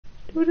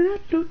Okay.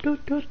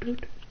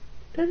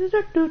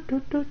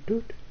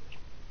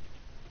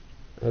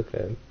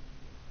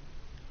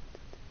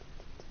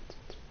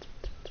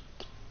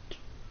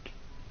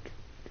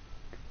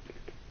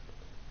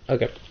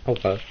 Okay.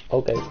 Okay.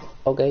 Okay.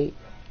 Okay.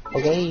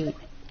 Okay.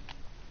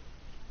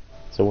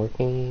 It's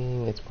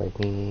working. It's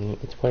working.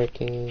 It's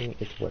working.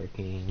 It's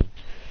working.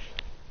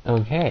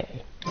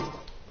 Okay.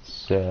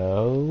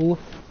 So,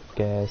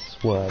 guess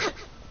what?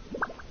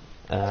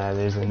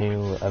 There's a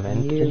new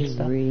event and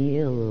stuff.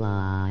 Real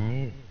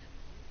life.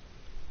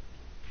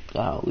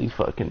 Holy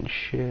fucking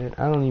shit.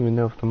 I don't even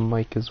know if the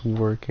mic is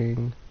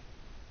working.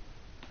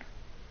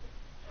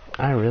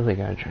 I really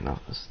gotta turn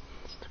off this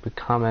stupid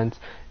comments.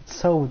 It's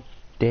so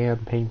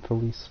damn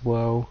painfully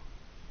slow.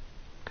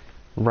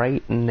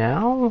 Right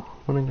now,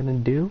 what I'm gonna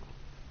do?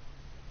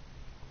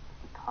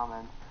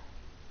 Comments.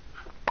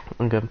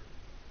 Okay.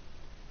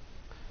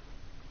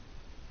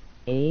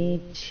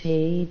 H.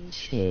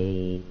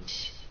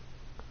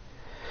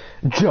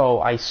 Joe,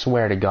 I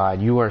swear to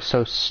God, you are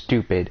so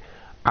stupid.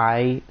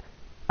 I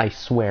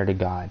swear to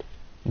God.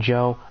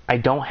 Joe, I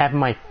don't have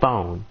my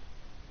phone.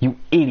 You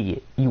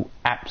idiot. You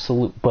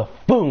absolute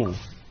buffoon.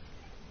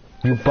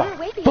 You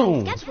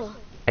buffoon.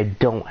 I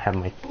don't have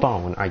my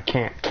phone. I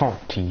can't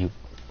talk to you.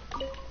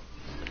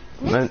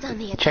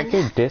 Check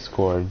your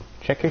Discord.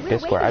 Check your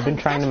Discord. I've been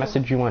trying to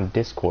message you on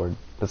Discord.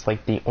 That's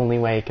like the only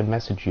way I can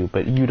message you,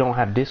 but you don't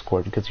have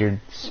Discord because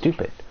you're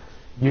stupid.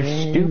 You're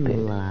stupid.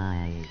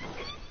 Life.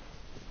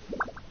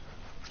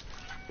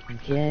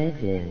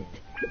 Get it.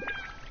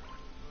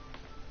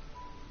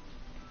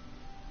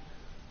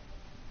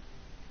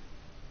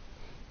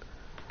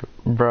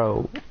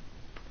 Bro,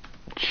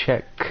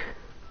 check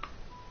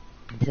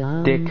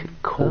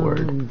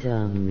Discord.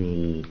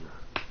 Dummy.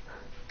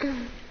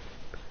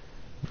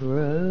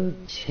 Bro,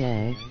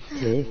 check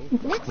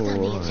Discord. Next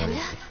on the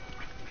agenda.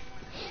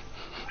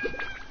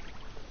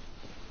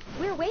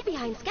 We're way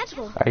behind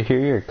schedule. I hear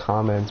your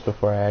comments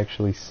before I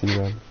actually see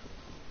them.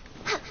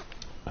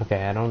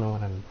 Okay, I don't know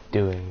what I'm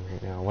doing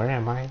right now. Where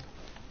am I?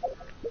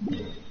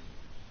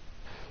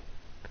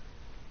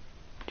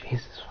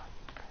 Jesus.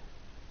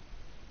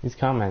 These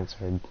comments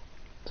are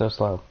so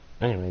slow.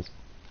 Anyways.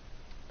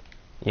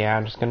 Yeah,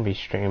 I'm just gonna be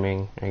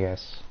streaming, I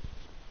guess.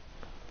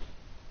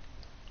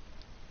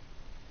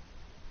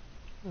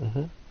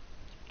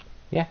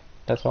 Yeah,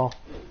 that's all.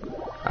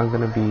 I'm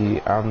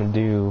gonna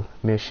do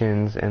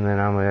missions and then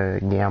I'm gonna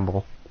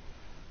gamble.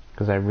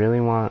 Because I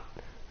really want,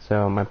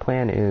 so my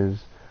plan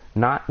is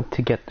not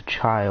to get the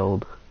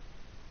child.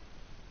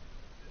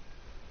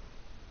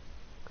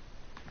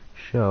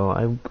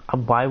 So,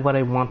 why would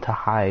I want to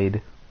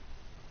hide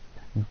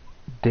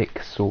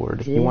Dick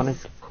Sword? You want to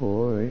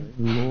Discord,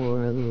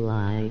 more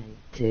like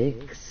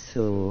Dick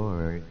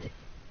Sword.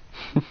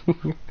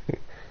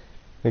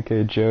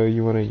 Okay, Joe,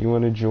 you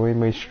wanna join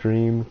my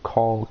stream?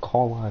 Call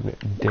on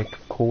Dick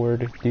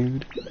Cord,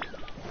 dude.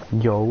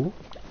 Yo.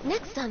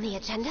 Next on the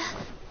agenda.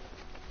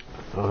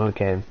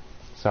 Okay,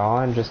 so all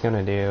I'm just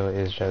gonna do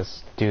is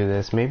just do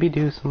this. Maybe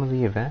do some of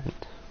the event.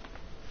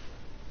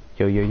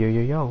 Yo yo yo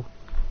yo yo.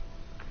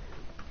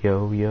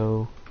 Yo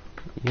yo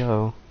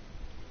yo.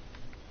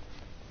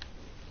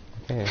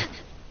 Okay.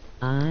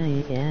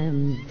 I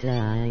am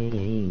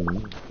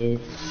dying.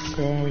 It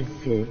says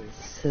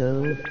it's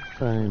so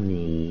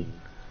funny.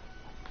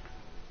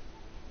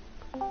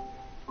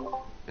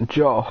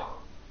 Joe.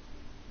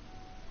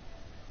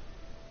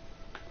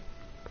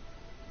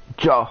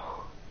 Joe.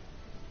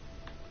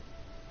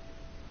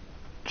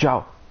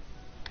 Joe.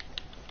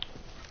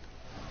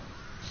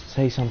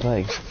 Say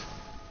something.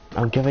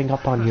 I'm giving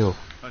up on you.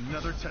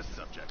 Another test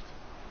subject.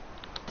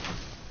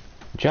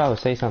 Joe,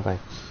 say something.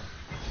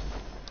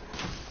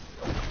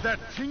 That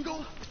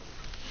tingle?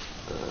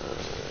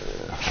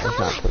 I've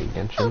not played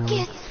Genshin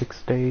in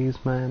 6 days,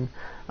 man.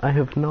 I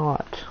have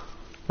not.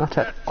 Not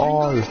at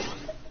all.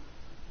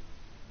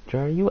 Joe,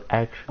 are you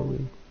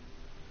actually...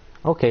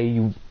 Okay,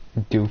 you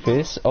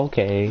doofus.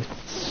 Okay.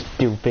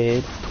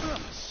 Stupid.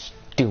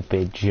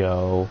 Stupid,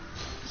 Joe.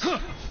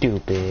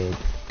 Stupid.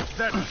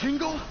 That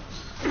tingle?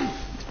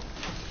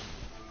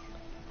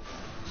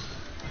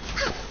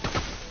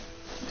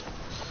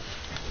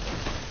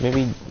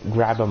 Maybe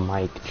grab a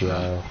mic,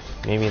 Joe.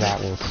 Maybe that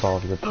will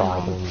solve your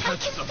problem. I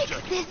can fix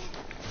this.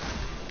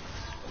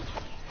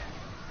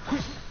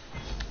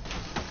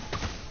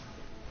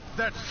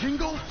 That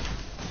tingle?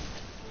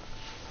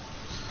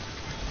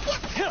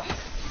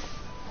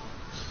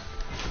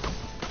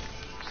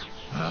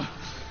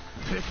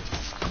 Picked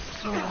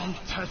the wrong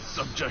test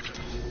subject.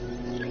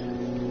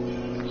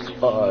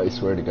 Oh, I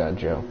swear to God,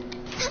 Joe.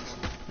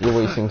 You're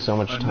wasting so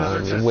much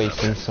time. You're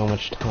wasting so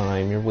much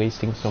time. You're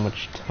wasting so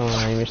much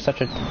time. You're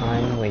such a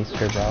time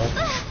waster, bro.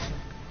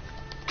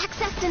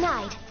 Access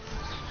denied.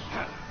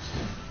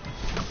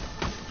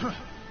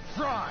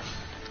 Fry.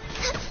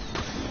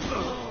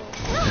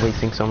 You're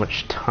wasting so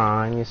much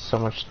time. You're so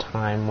much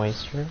time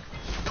waster.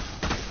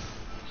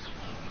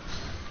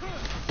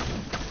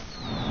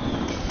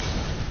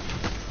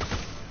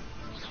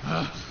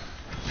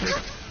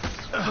 Picked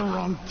the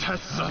wrong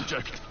test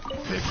subject.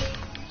 Picked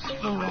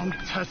the wrong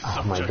test Oh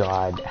subject. my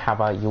god, how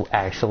about you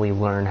actually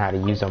learn how to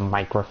use a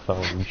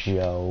microphone,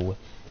 Joe?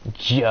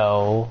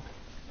 Joe.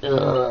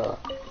 Ugh.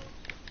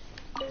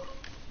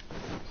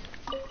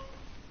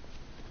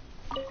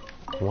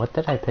 What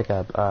did I pick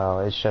up? Oh,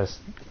 it's just...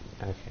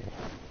 Okay.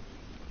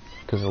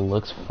 Because it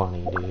looks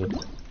funny, dude.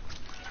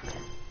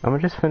 I'm gonna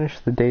just finish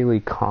the daily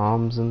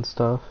comms and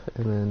stuff,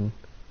 and then...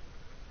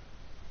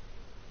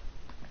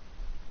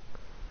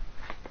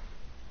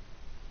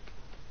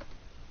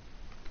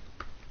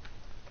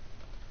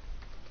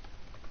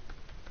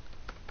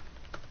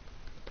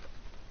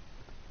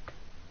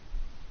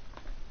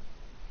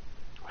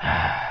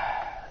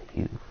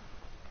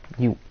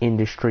 You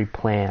industry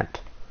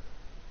plant.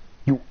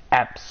 You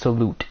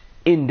absolute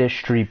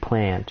industry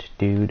plant,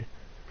 dude.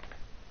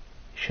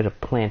 Should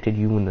have planted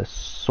you in the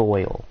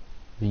soil.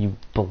 You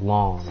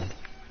belong.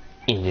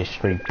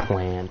 Industry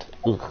plant.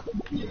 Ugh.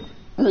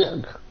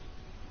 Ugh.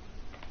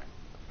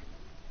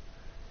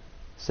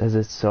 Says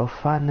it's so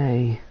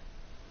funny.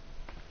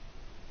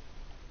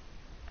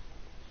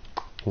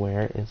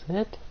 Where is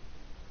it?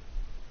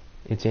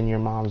 It's in your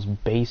mom's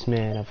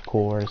basement, of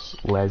course.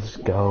 Let's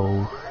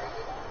go.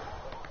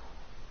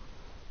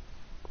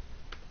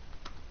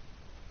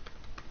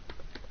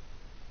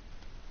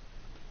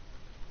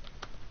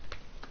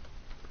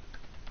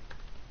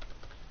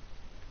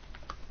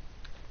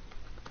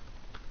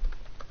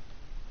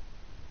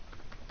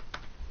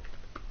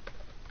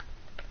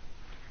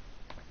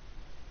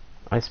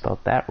 I spelled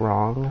that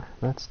wrong.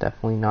 That's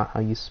definitely not how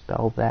you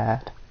spell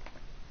that.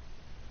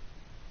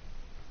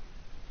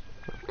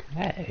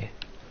 Okay.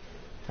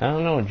 I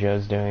don't know what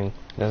Joe's doing.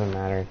 Doesn't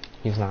matter.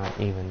 He's not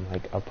even,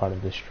 like, a part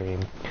of the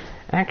stream.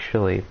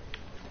 Actually,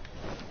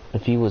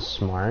 if he was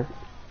smart,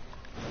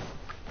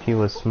 he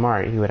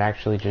would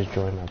actually just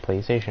join my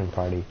PlayStation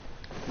party.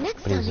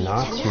 Next But on he's the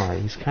not agenda. smart.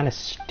 He's kind of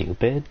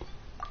stupid.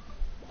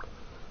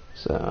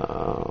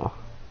 So...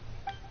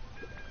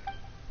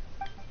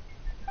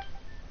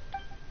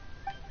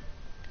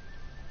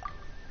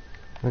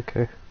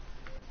 Okay.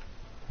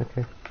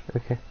 Okay.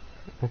 Okay.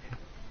 Okay.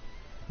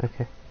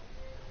 Okay.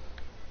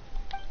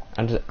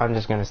 I'm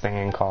just gonna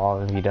stay and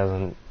call. If he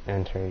doesn't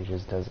enter, he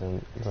just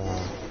doesn't.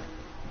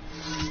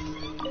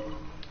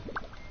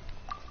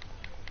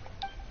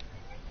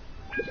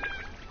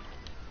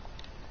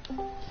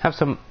 Have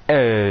some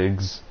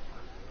eggs.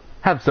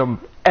 Have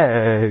some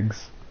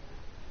eggs.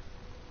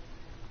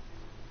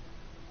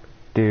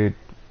 Dude,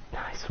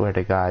 I swear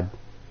to God.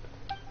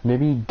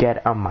 Maybe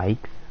get a mic.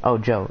 Oh,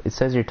 Joe, it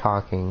says you're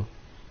talking.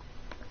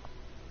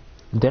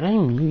 Did I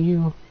mute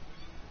you?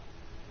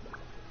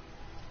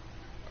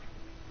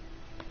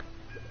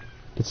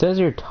 It says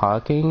you're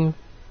talking,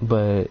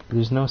 but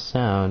there's no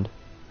sound.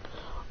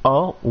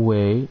 Oh,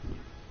 wait.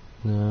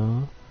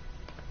 No.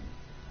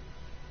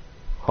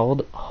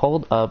 Hold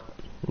up.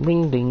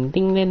 Ding ding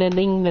ding ding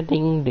ding ding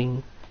ding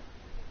ding.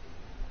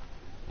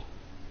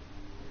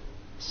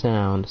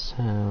 Sound.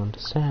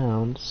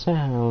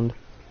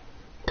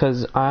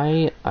 Cause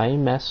I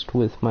messed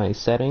with my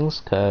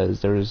settings,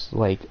 cause there was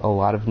like a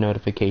lot of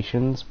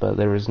notifications, but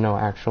there was no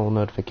actual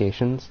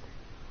notifications.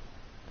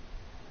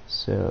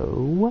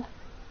 So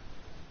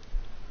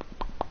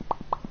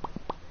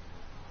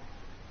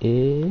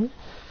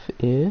if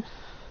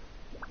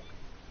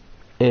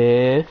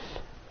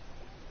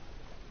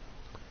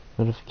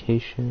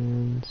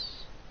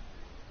notifications.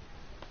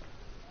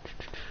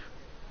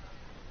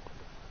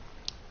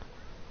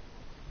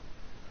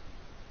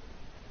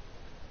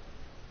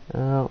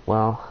 Oh,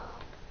 well.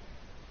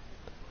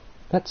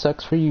 That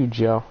sucks for you,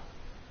 Joe.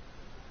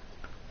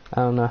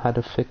 I don't know how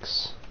to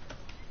fix.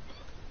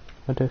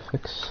 I don't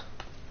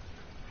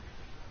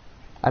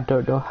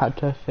know how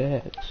to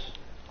fix.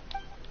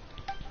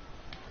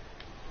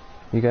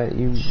 You got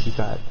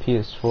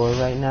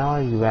PS4 right now,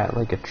 or you at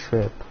like a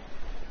trip?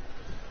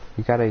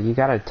 You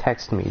gotta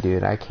text me,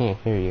 dude. I can't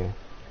hear you.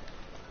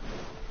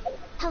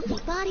 Healthy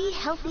body,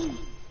 healthy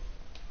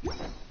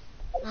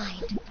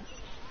mind.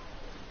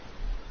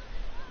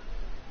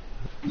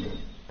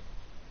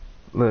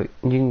 Look,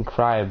 you can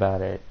cry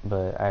about it,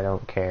 but I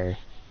don't care.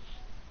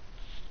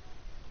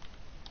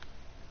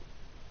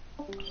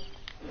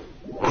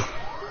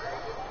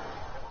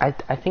 I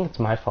think it's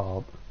my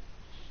fault.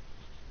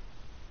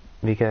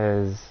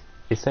 Because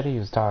he said he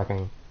was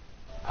talking.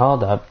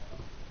 Hold up.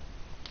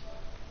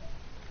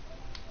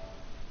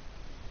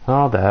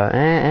 Hold up.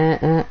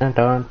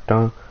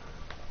 Dun.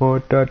 Oh,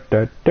 da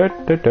da da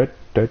da da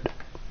da da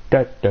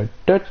da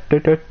da da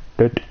da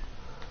da.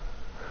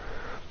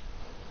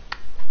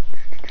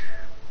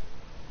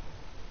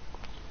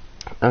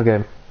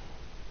 Okay.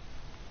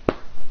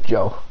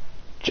 Joe.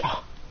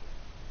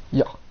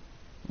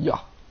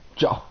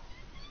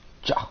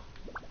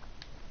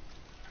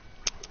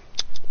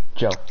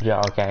 Joe,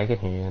 okay, I can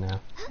hear you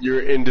now. You're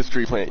an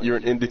industry plant. You're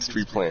an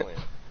industry plant.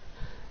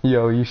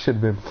 Yo, you should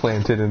have been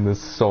planted in the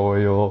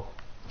soil.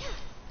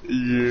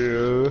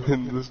 Yeah,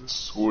 in the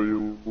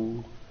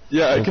soil.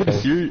 Yeah, I Okay.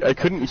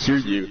 couldn't hear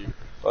you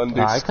on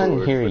I Discord.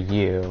 couldn't hear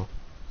you.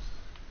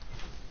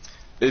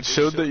 It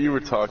showed that you were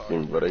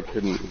talking, but I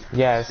couldn't.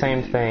 Yeah,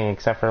 same thing,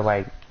 except for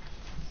like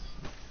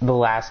the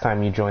last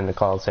time you joined the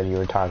call it said you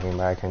were talking,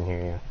 but I couldn't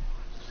hear you.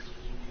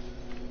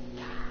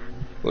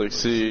 Like,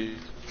 see,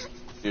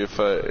 if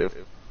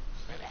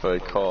I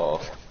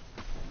call,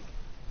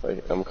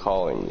 like, I'm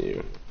calling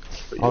you.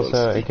 But you Also,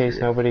 don't in speak case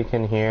here. nobody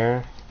can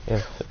hear,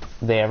 if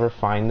they ever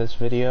find this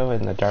video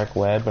in the dark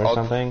web or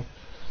something,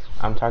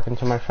 I'm talking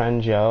to my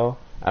friend Joe.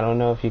 I don't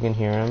know if you can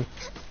hear him,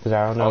 because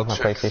I don't know I'll if my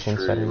check PlayStation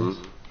stream. settings.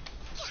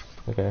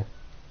 Okay.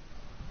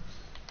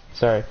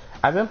 Sorry,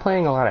 I've been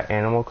playing a lot of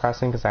Animal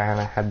Crossing because I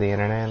haven't had the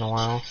internet in a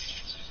while.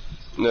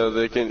 No,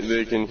 they can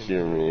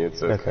hear me.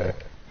 It's okay.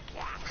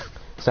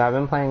 So I've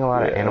been playing a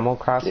lot of Yeah. Animal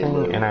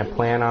Crossing, and I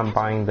plan on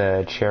buying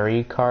the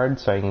cherry card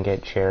so I can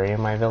get cherry in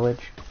my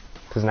village.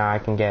 Because now I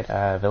can get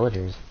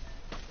villagers.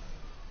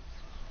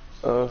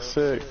 Oh,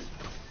 sick.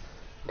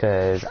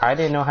 Because I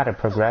didn't know how to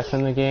progress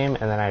in the game,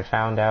 and then I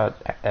found out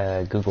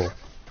Google.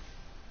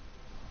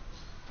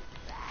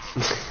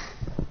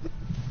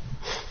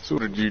 So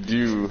what did you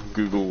do,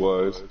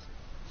 Google-wise?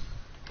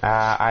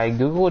 I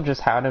Googled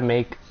just how to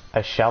make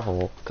a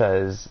shovel,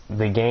 because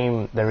the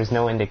game, there was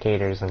no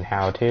indicators on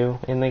how to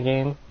in the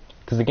game.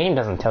 Because the game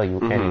doesn't tell you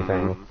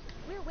anything.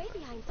 We're way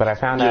behind. But I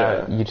found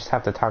out you just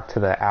have to talk to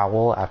the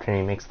owl after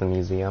he makes the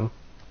museum.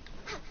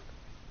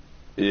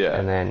 Yeah.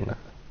 And then,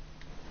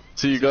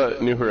 So you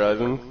got New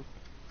Horizons?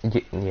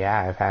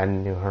 yeah, I've had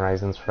New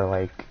Horizons for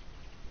like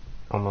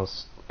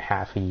almost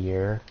half a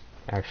year.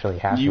 Actually,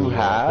 half a You year at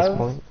have? this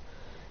point.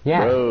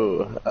 Yeah.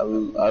 Bro,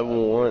 I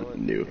want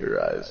New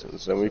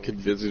Horizons, and we could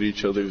visit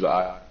each other's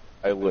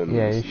islands.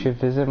 Yeah, you should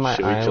visit my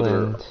show each other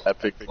island.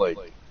 epic, like,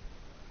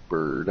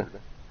 bird.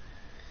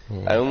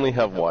 Yeah. I only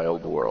have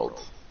Wild World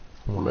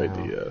for my Wow.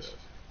 DS.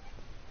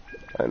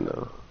 I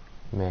know.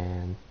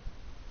 Man.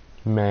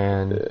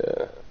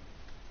 Yeah.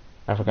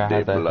 I forgot how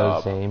the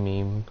Develop. Jose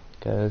meme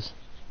goes.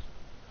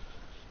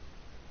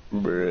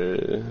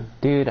 Bruh.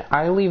 Dude,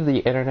 I leave the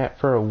internet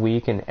for a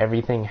week and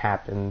everything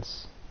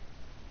happens.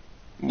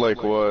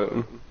 Like what?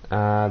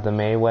 The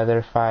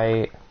Mayweather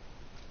fight.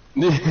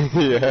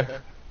 Yeah.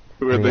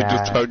 Where they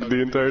just Yeah. hugged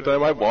the entire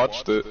time. I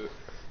watched it.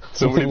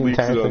 Somebody The leaked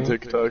it entire on thing?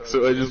 TikTok,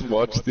 so I just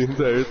watched the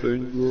entire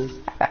thing.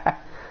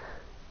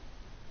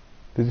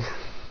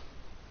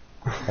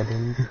 I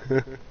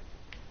didn't.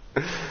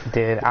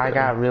 Dude, I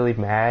got really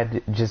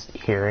mad just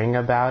hearing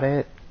about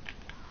it.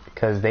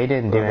 Because they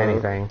didn't do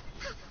anything.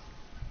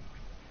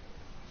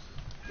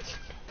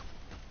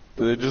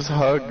 They just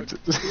hugged.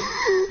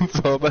 That's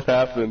all that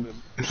happened.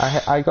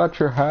 I got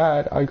your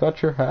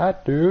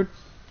hat, dude.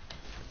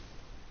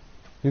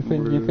 You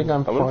think I'm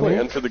I'm gonna play funny?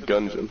 Enter the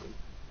Gungeon.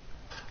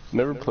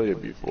 Never played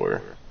it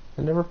before.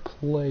 I never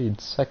played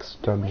Sex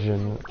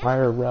Dungeon,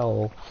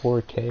 IRL,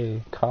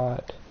 4K,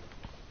 COD.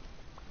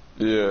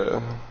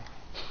 Yeah.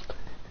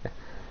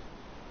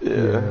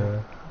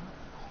 Yeah.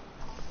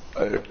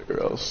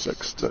 IRL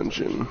Sex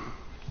Dungeon.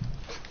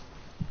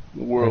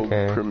 World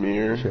Okay,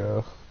 premiere.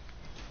 Joe.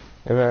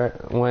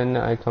 When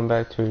I come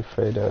back to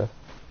Freda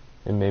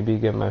and maybe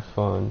get my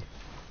phone,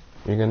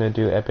 you're gonna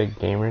do Epic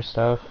Gamer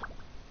stuff?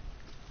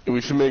 We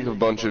should make a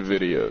bunch of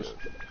videos.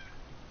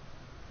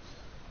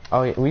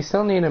 Oh, yeah, we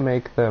still need to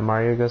make the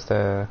Mario Goes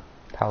to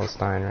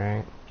Palestine,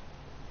 right?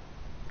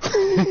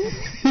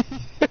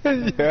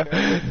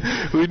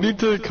 Yeah. We need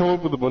to come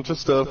up with a bunch of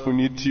stuff. We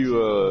need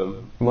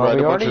to Well, write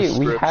we a bunch of already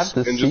we scripts have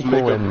the and just make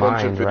sequel a in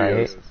bunch mind, of right?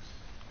 videos.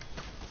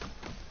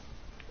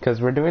 Because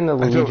we're doing the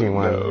don't Luigi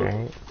one, know.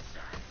 right?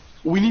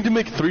 We need to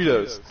make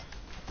 3-dos.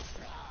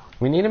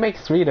 We need to make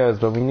 3-dos,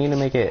 but we need to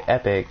make it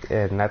epic,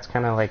 and that's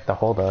kind of like the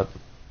holdup.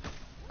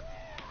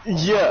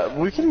 Yeah,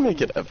 we can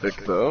make it epic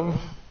though.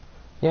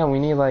 Yeah, we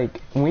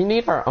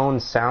need our own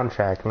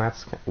soundtrack, and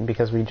that's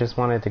because we just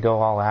wanted to go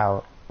all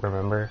out,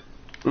 remember?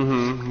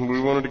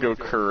 We wanted to go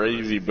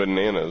crazy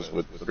bananas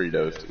with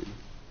 3-dos, dude.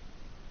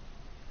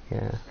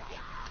 Yeah.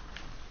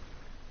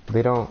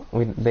 They don't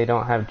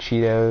have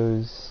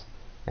Cheetos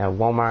at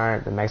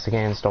Walmart, the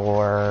Mexican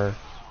store,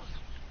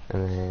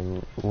 and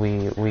then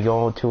we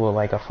go to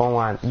a full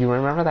on. You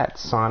remember that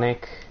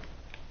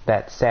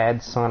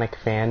sad Sonic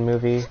fan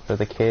movie where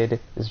the kid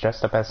is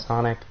dressed up as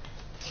Sonic,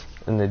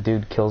 and the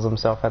dude kills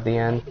himself at the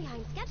end?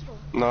 Behind schedule.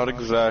 Not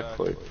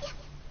exactly.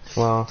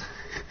 Well,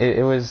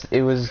 it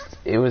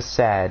was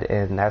sad,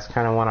 and that's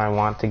kind of what I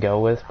want to go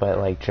with, but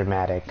like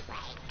dramatic.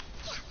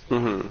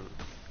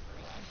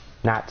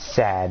 Not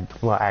sad.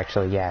 Well,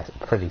 actually, yeah,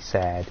 pretty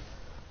sad.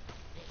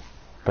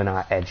 But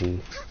not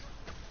edgy.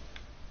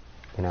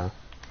 You know?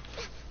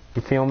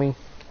 You feel me?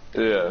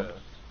 Yeah.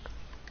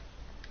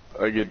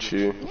 I get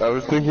you. I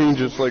was thinking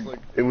just like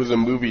it was a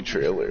movie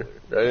trailer,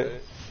 right?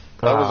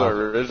 That was our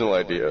original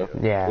idea.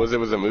 Yeah. It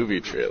was a movie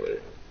trailer.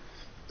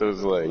 So it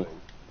was like,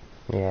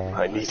 Yeah.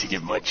 I need to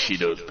get my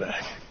Cheetos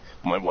back.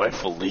 My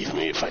wife will leave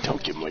me if I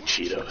don't get my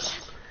Cheetos.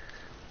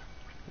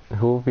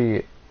 Who will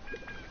be...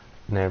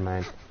 Never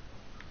mind.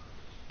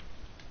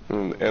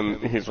 And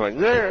he's like,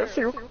 yes,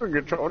 you can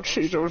get your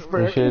Cheetos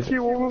back should- if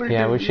you only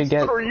yeah, give we me should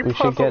get- 3 we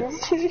should get-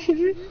 puzzles."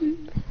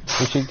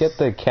 We should get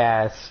the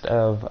cast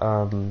of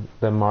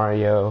the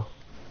Mario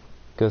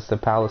Goes to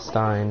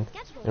Palestine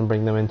and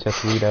bring them into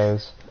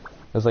 3-dos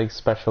as like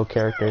special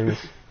characters.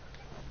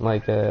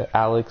 Like,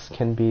 Alex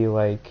can be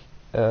like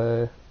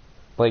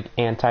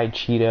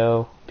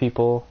anti-Cheeto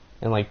people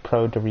and like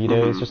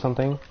pro-Doritos or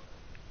something.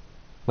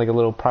 Like a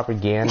little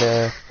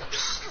propaganda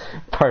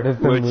part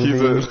of the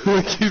movie.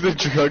 Like he's a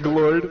drug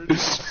lord.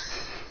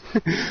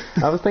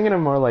 I was thinking of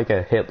more like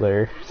a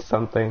Hitler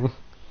something.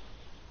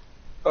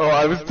 Oh,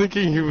 I was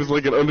thinking he was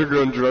like an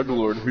underground drug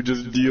lord who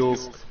just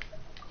deals,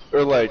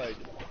 or like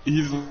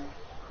he's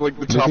like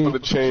the top of the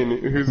chain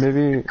who's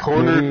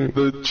cornered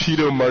the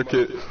Cheeto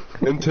market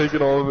and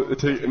taken all of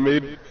it,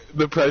 made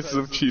the prices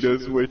of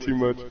Cheetos way too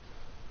much.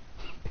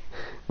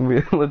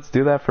 Let's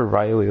do that for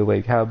Riley.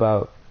 Like, how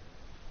about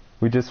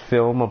we just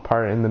film a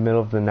part in the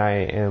middle of the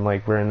night and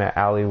like we're in an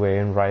alleyway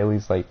and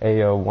Riley's like, "Hey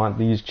yo, want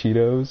these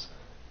Cheetos?"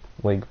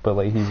 Like, but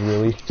like he's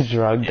really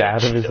drugged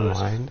out of his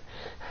mind.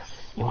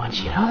 You want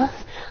Cheetos?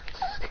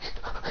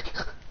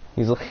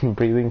 He's like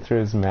breathing through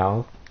his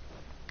mouth.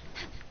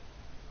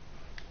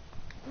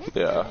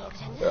 Yeah.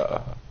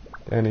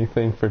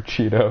 Anything for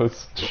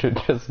Cheetos should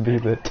just be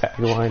the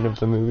tagline of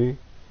the movie.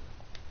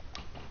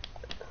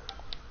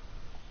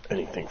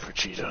 Anything for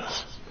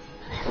Cheetos.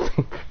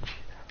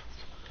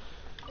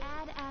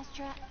 Add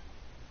Astra.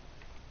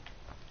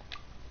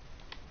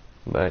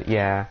 But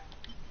yeah.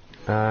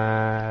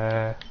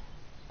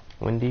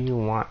 When do you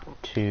want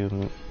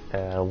to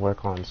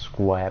work on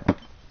Squab?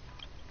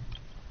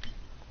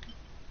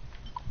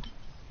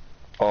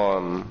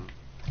 On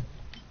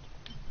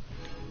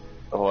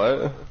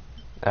what?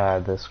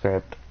 The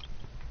script.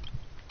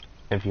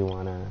 If you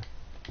wanna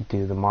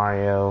do the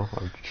Mario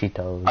or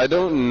Cheetos. I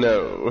don't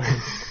know.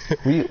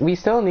 we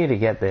still need to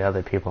get the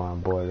other people on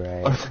board,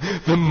 right?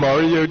 The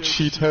Mario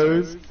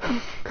Cheetos?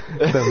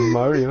 The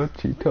Mario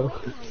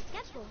Cheetos.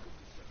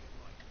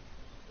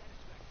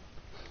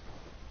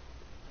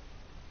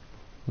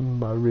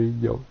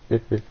 Mario,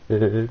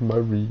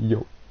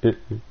 Mario.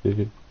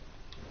 You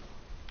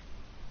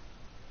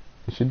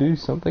should do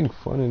something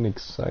fun and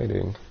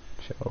exciting,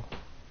 Joe.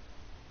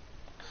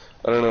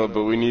 I don't know,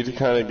 but we need to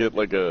kind of get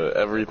like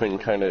everything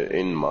kind of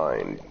in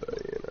mind,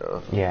 you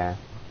know? Yeah.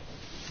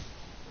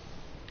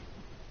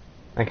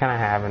 I kind of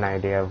have an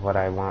idea of what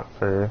I want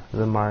for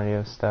the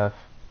Mario stuff,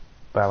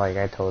 but like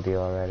I told you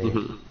already.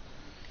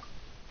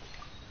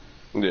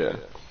 Yeah.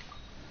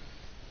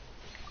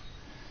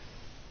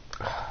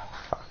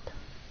 Fuck.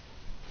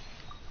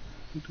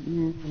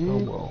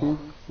 Oh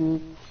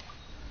well.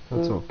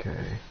 That's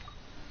okay.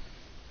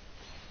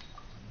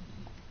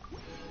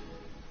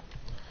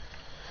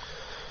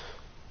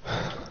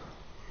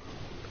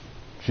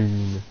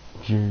 Gene.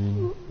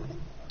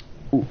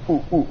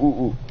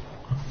 Ooh.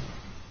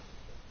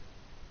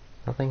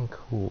 Nothing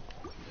cool.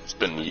 It's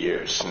been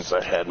years since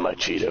I had my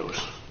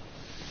Cheetos.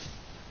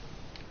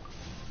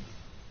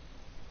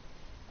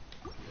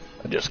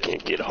 I just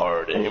can't get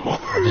hard anymore.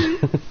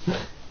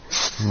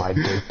 My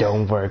dick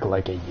don't work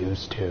like it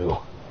used to.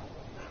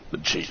 The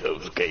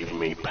Cheetos gave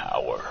me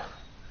power.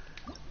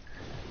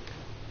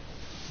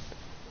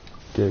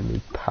 Gave me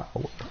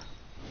power.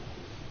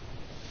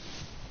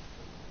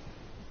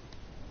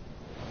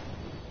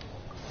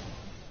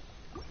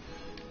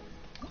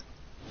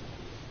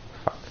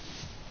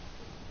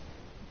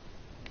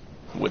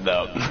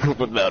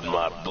 Without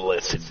my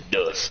blessed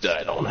dust,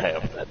 I don't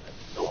have that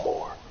no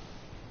more.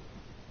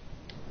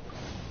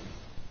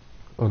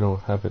 I don't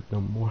have it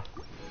no more.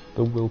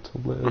 The will to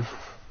live.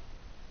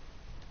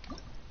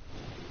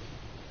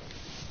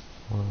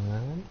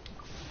 Alright.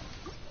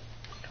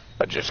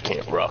 I just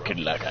can't rock it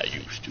like I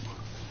used to.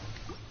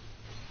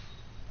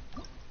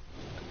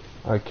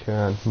 I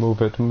can.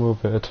 Move it.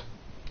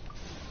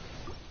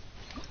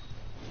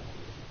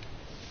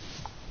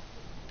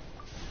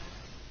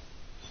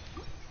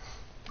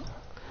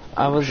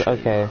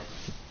 Okay.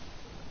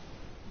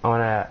 I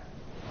wanna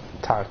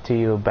talk to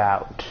you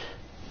about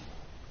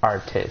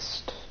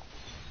artist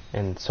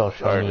and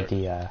social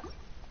media.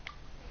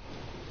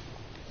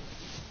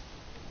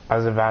 I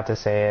was about to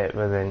say it,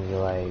 but then you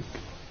like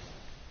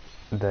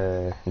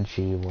the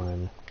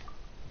G1,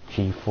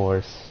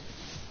 G-Force,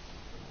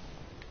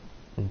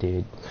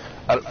 dude.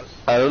 I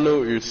don't know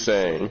what you're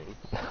saying.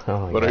 Oh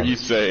my what God. are you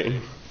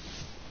saying?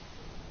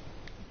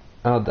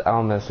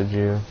 I'll message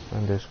you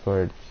on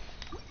Discord.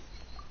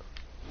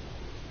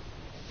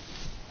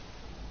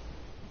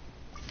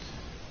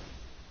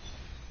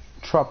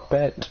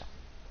 Trumpet,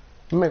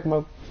 make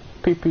my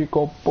pee-pee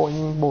go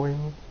boing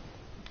boing.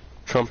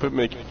 Trumpet,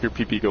 make your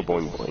pee-pee go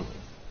boing boing.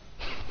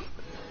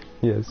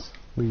 Yes,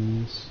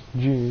 please.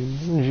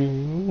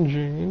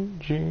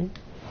 Gene.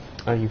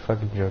 Are you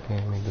fucking joking?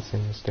 I made the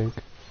same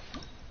mistake.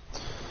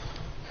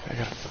 I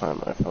gotta find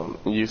my phone.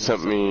 You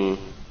sent me...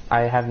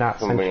 I have not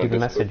sent something you on the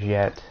Discord. message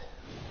yet,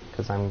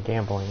 because I'm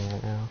gambling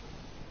right now.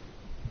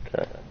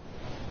 Okay.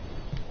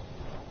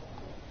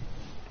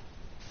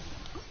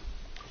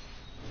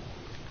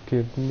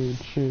 Give me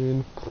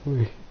Gene,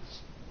 please.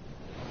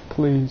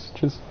 Please,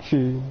 just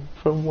Gene,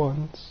 for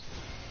once.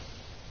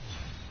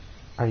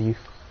 Are you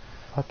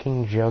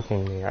fucking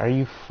joking me? Are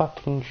you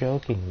fucking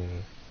joking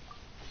me?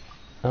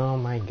 Oh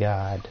my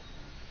God.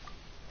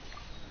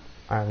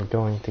 I'm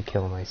going to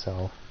kill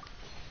myself.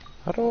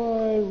 How do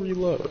I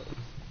reload?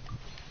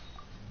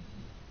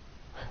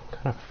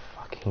 I'm gonna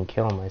fucking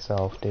kill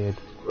myself, dude.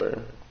 Where?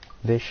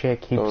 This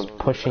shit keeps Don't do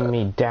pushing that.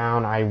 me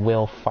down. I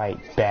will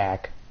fight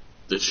back.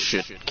 This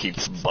shit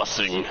keeps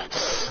bussing.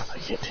 I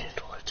can't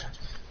handle it.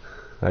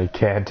 I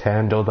can't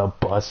handle the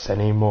bus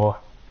anymore.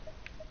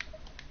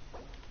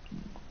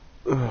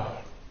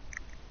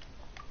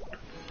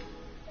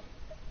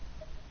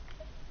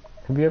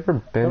 Have you ever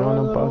been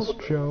on a bus,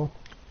 Joe?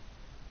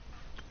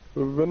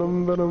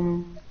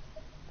 Venom.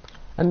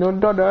 I know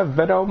daughter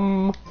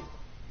Venom,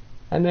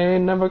 and they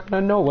ain't never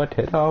gonna know what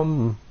hit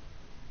 'em.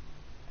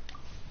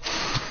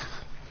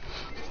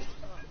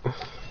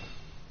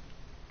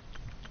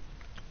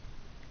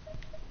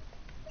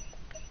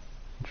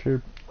 What's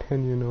your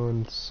opinion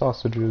on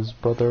sausages,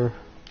 brother?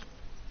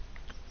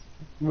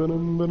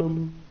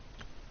 Venom.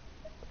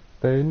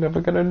 They ain't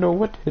never gonna know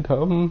what hit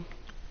 'em.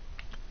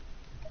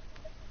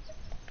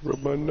 Rub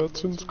my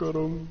nuts and scrub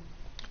 'em.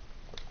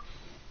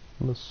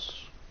 The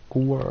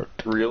squirt.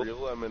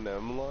 Real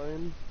M&M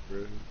line?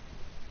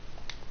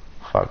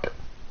 Fuck.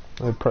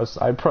 I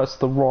pressed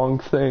the wrong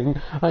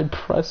thing. I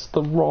pressed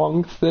the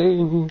wrong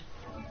thing.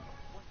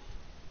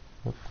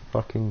 That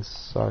fucking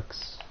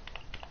sucks.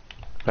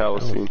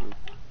 Palestine.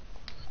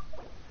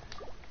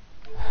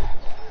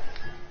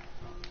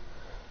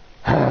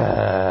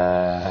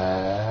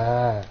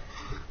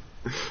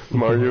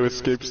 Mario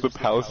escapes the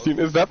Palestine.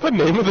 Is that the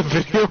name of the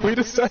video we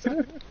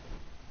decided?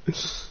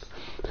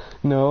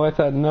 No, I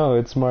thought no,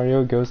 it's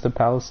Mario Goes to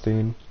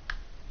Palestine.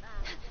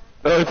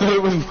 Oh, I thought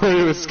it was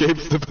Mario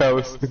escapes the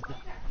Palestine.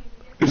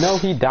 No,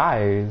 he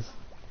dies.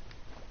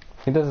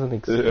 He doesn't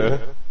escape. Yeah.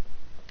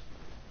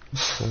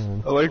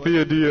 I like the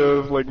idea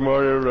of like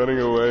Mario running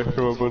away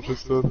from a bunch of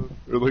stuff,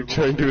 or like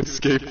trying to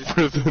escape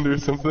prison or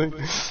something.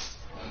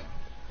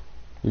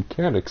 You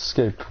can't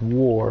escape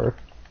war,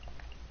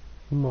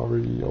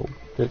 Mario.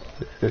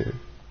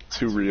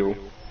 Too real.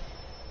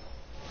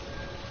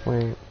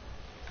 Wait.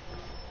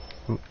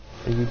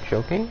 Are you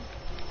joking?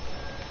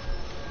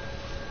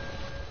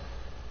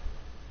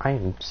 I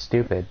am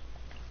stupid.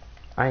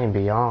 I am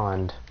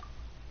beyond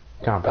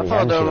comprehension. I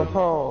fell down a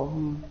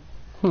hole.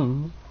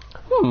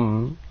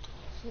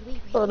 Should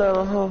we Fell down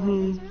a hole.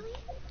 early?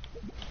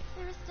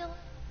 There is still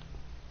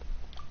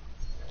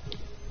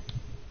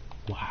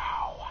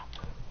Wow.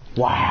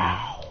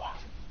 Wow.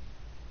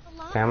 a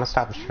lot. Okay, I'm gonna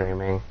stop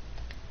streaming.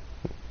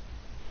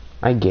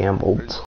 I gambled.